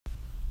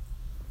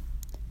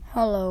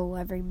Hello,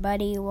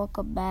 everybody.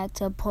 Welcome back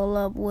to Pull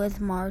Up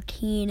with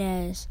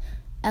Martinez,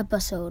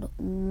 episode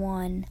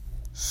 1.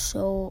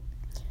 So,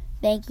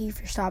 thank you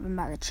for stopping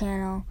by the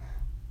channel.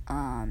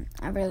 I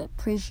really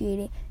appreciate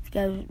it. If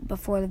you guys,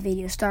 before the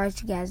video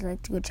starts, you guys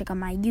like to go check out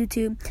my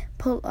YouTube,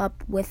 Pull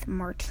Up with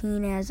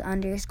Martinez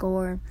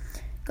 _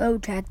 Go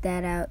check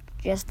that out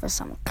just for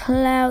some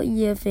clout,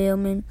 you feel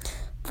me?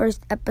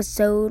 First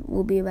episode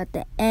will be about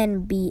the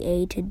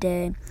NBA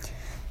today.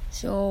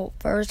 So,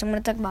 first I'm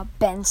going to talk about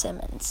Ben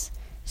Simmons.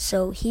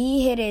 So,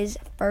 he hit his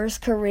first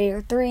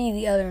career 3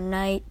 the other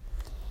night.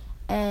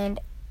 And,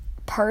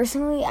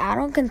 personally, I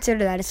don't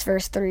consider that his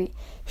first 3.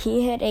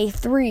 He hit a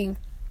 3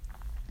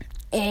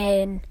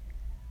 in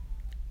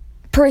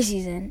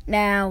preseason.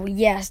 Now,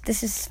 yes,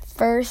 this is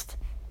first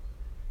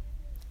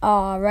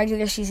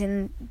regular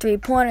season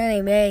 3-pointer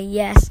they made.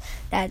 Yes,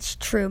 that's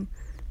true.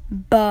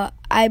 But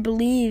I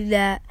believe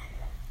that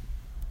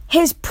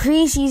his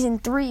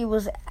preseason 3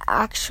 was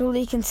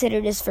actually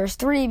considered his first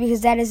 3 because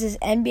that is his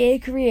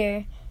NBA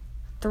career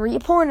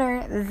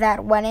 3-pointer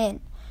that went in.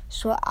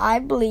 So I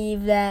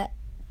believe that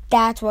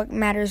that's what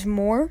matters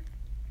more.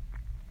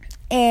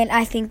 And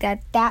I think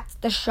that that's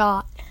the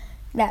shot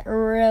that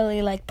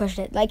really pushed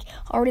it.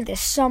 Already this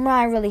summer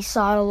I really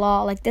saw it a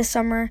lot. This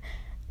summer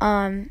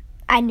I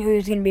knew he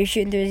was going to be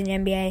shooting threes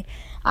in the NBA.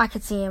 I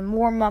could see him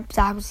warm-ups.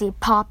 I would see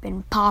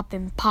popping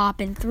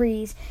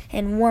threes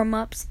and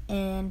warm-ups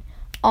and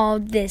all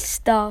this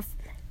stuff.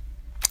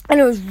 And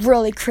it was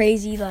really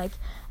crazy.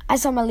 I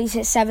saw him at least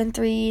hit 7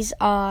 threes.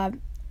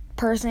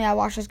 Personally, I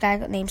watched this guy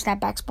named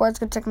Snapback Sports.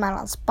 Go check him out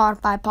on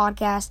Spotify,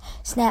 podcast,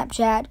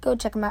 Snapchat. Go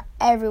check him out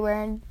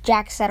everywhere.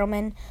 Jack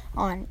Settleman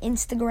on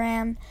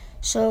Instagram.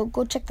 So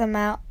go check them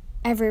out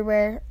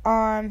everywhere.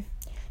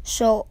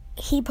 So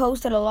he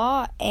posted a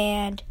lot,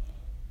 and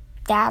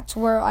that's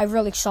where I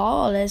really saw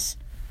all this.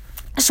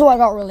 So I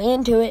got really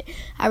into it.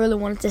 I really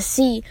wanted to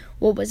see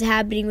what was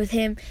happening with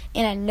him.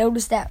 And I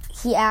noticed that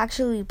he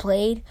actually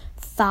played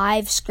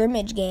 5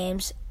 scrimmage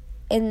games.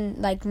 He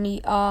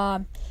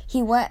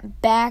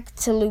went back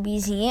to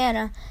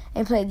Louisiana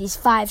and played these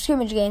 5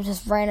 scrimmage games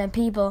with random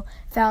people.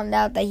 Found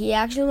out that he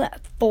actually went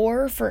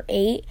 4 for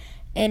 8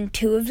 in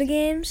 2 of the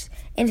games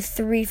and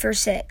 3 for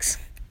 6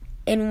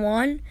 in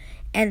 1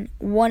 and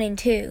 1 and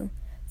 2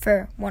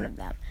 for one of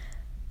them.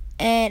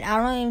 And I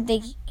don't even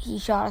think he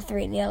shot a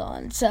 3 in the other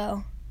one.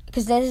 So,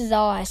 because this is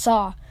all I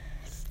saw.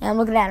 And I'm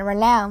looking at it right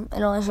now.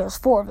 It only shows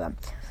 4 of them.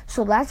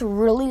 So that's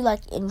really,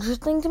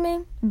 interesting to me.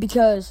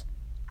 Because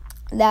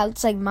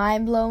that's,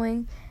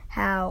 mind-blowing.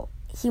 How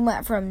he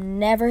went from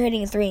never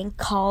hitting a 3 in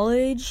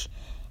college.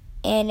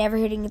 And never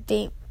hitting a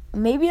 3.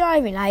 Maybe not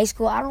even high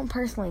school. I don't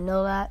personally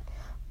know that.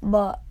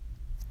 But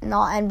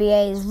not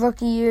NBA. His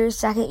rookie year,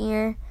 second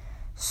year.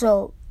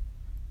 So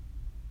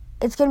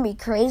it's going to be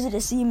crazy to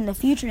see him in the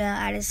future now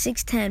at a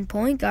 6'10"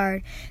 point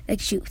guard that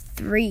can shoot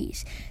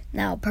threes.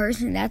 Now,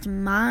 personally, that's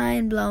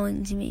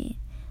mind-blowing to me.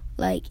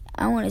 I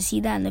want to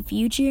see that in the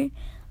future.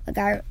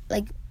 The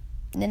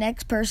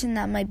next person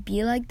that might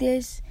be like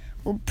this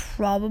will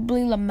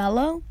probably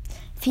LaMelo.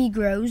 If he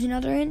grows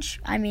another inch.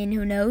 I mean,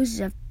 who knows?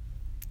 He's a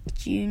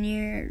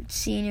junior,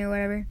 senior,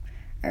 whatever.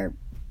 Or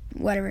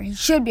whatever. He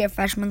should be a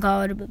freshman in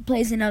college, but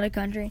plays in another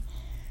country.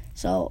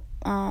 So,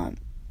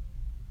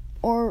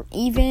 or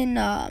even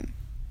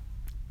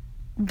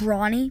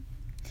Bronny.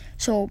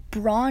 So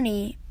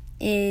Bronny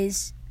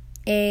is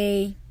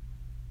a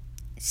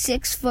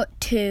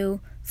 6'2"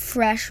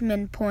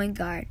 freshman point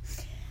guard.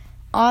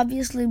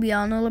 Obviously, we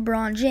all know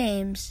LeBron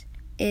James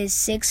is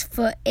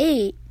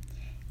 6'8",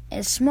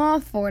 a small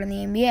forward in the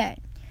NBA.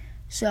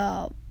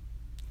 So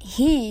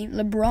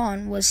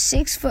LeBron was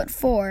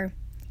 6'4",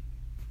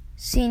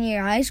 senior year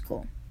of high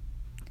school.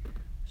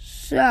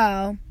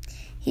 So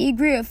he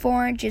grew at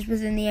 4 inches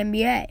within the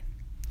NBA.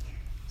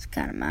 It's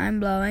kind of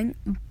mind-blowing.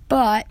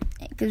 But,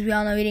 because we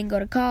all know he didn't go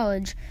to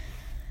college.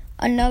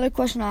 Another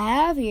question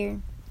I have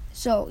here.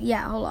 So,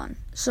 yeah, hold on.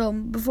 So,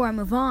 before I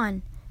move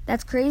on,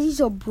 that's crazy.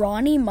 So,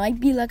 Bronny might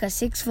be a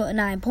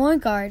 6'9"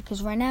 point guard.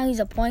 Because right now he's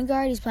a point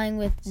guard. He's playing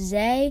with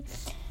Zay.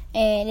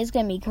 And it's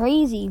going to be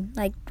crazy.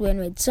 Like Dwayne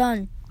Wade's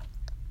son.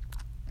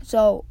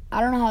 So,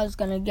 I don't know how it's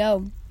going to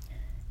go.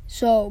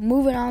 So,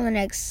 moving on to the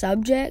next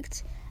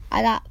subject.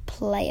 I got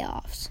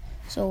playoffs.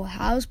 So,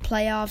 how's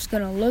playoffs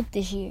going to look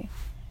this year?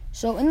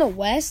 So, in the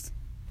West,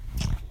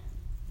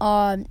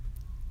 I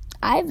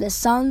have the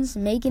Suns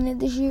making it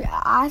this year.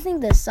 I think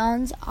the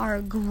Suns are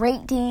a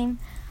great team.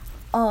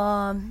 They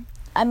got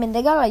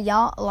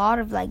a lot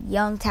of,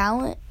 young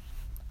talent.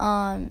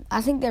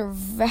 I think they're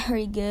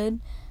very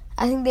good.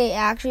 I think they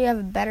actually have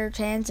a better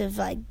chance of,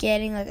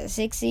 getting, a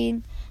 6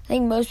 seed. I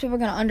think most people are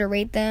going to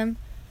underrate them.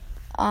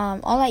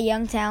 All that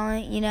young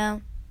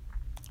talent,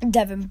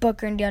 Devin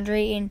Booker and DeAndre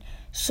Ayton.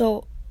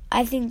 So,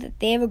 I think that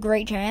they have a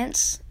great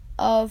chance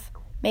of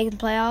making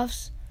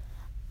playoffs.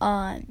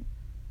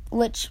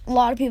 Which a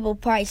lot of people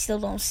probably still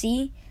don't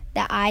see,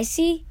 that I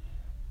see,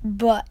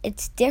 but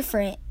it's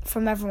different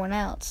from everyone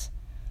else.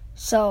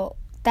 So,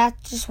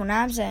 that's just what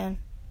I'm saying.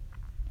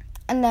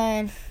 And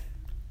then,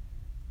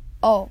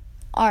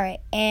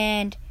 alright,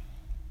 and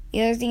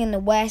The other thing in the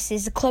West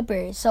is the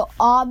Clippers. So,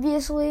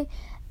 obviously,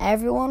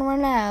 everyone right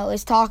now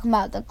is talking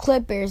about the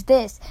Clippers,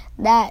 this,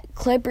 that,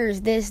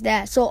 Clippers, this,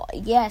 that. So,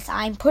 yes,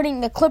 I'm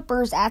putting the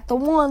Clippers at the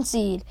 1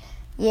 seed.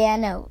 Yeah, I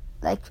know.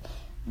 Like,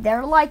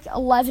 they're like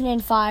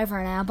 11-5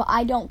 right now, but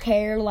I don't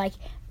care. Like,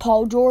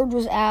 Paul George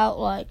was out.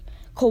 Like,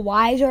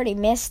 Kawhi's already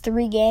missed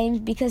 3 games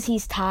because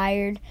he's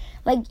tired.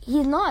 Like,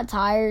 he's not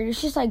tired.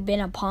 It's just, like, being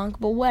a punk,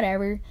 but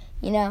whatever,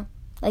 you know.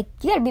 Like,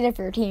 you gotta be there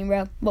for your team,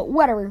 bro. But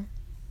whatever.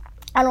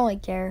 I don't really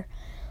care.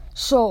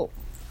 So,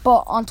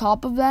 but on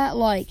top of that,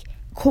 like,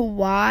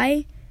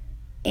 Kawhi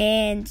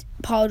and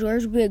Paul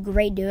George would be a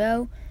great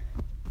duo.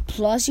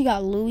 Plus, you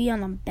got Louis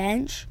on the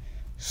bench.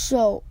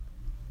 So,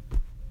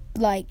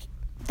 like,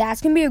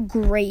 that's going to be a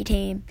great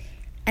team.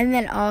 And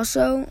then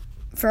also,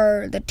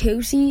 for the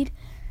 2 seed,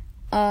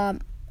 I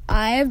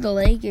have the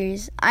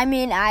Lakers. I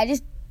mean, I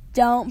just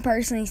don't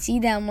personally see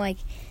them, like,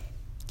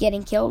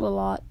 getting killed a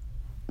lot.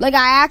 Like,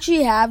 I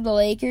actually have the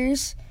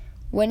Lakers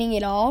winning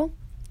it all.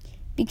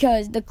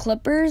 Because the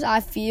Clippers, I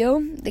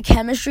feel, the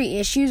chemistry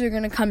issues are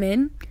going to come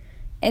in.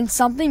 And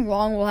something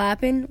wrong will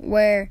happen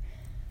where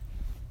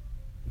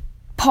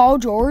Paul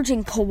George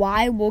and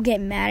Kawhi will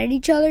get mad at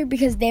each other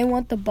because they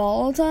want the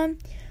ball all the time.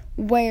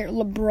 Where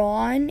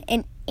LeBron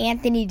and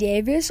Anthony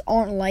Davis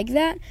aren't like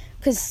that.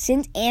 Because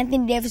since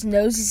Anthony Davis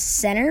knows he's a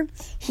center,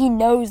 he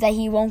knows that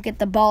he won't get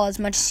the ball as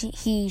much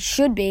as he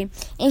should be.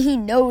 And he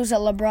knows that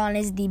LeBron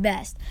is the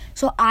best.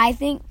 So I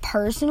think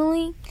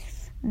personally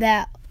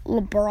that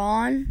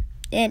LeBron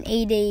and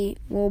AD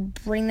will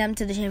bring them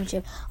to the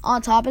championship.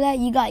 On top of that,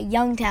 you got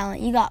young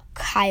talent. You got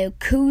Kyle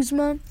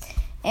Kuzma.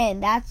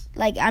 And that's,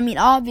 like, I mean,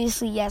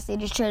 obviously, yes, they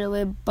just traded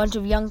away a bunch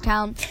of young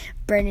talent.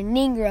 Brandon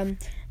Ingram,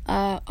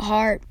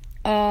 Hart,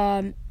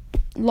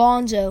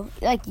 Lonzo.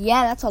 Like,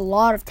 yeah, that's a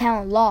lot of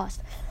talent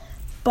lost.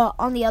 But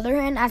on the other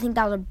hand, I think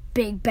that was a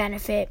big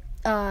benefit.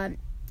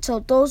 So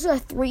those are the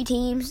 3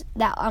 teams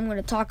that I'm going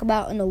to talk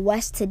about in the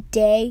West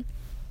today.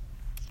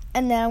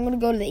 And then I'm going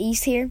to go to the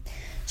East here.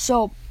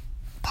 So,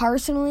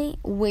 personally,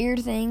 weird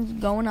things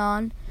going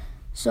on.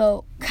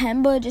 So,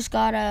 Kemba just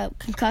got a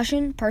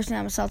concussion. Personally,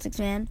 I'm a Celtics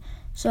fan.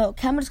 So,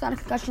 Kemba just got a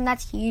concussion.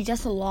 That's huge.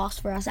 That's a loss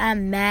for us.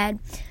 I'm mad.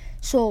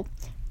 So,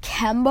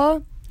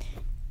 Kemba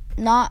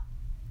not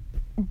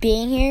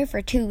being here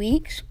for 2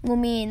 weeks will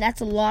mean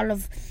that's a lot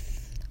of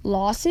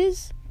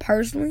losses,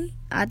 personally,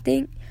 I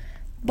think.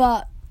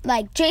 But,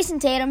 like, Jason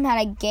Tatum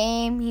had a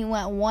game. He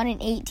went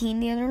 1-18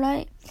 the other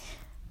night.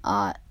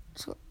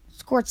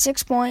 Scored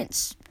 6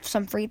 points,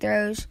 some free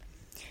throws.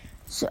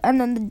 So,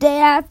 and then the day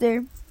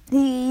after,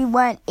 he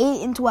went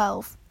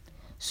 8-12.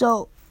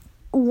 So,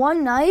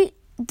 one night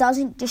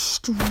doesn't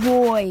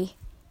destroy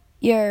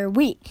your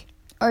week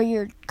or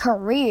your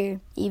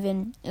career,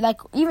 even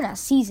a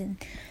season.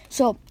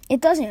 So, it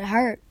doesn't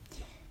hurt.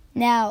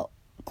 Now,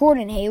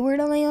 Gordon Hayward,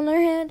 on the other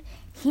hand,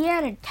 he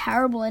had a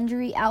terrible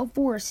injury, out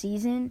for a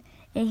season,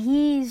 and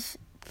he's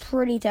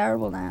pretty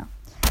terrible now.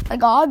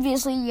 Like,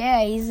 obviously,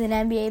 yeah, he's an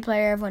NBA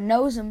player, everyone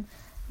knows him,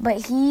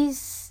 but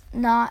he's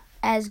not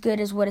as good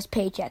as what his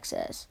paycheck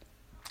says.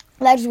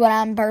 That's what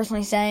I'm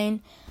personally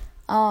saying.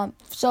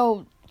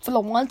 So, for the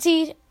 1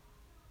 seed,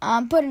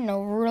 I'm putting a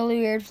really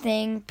weird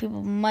thing.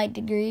 People might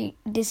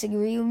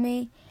disagree with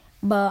me,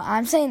 but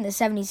I'm saying the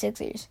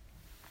 76ers.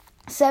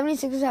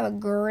 76ers have a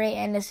great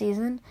end of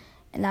season,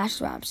 and that's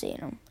why I'm seeing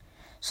them.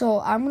 So,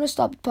 I'm going to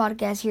stop the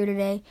podcast here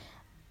today.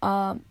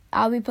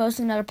 I'll be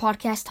posting another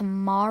podcast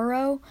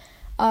tomorrow.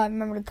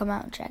 Remember to come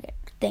out and check it.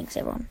 Thanks,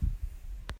 everyone.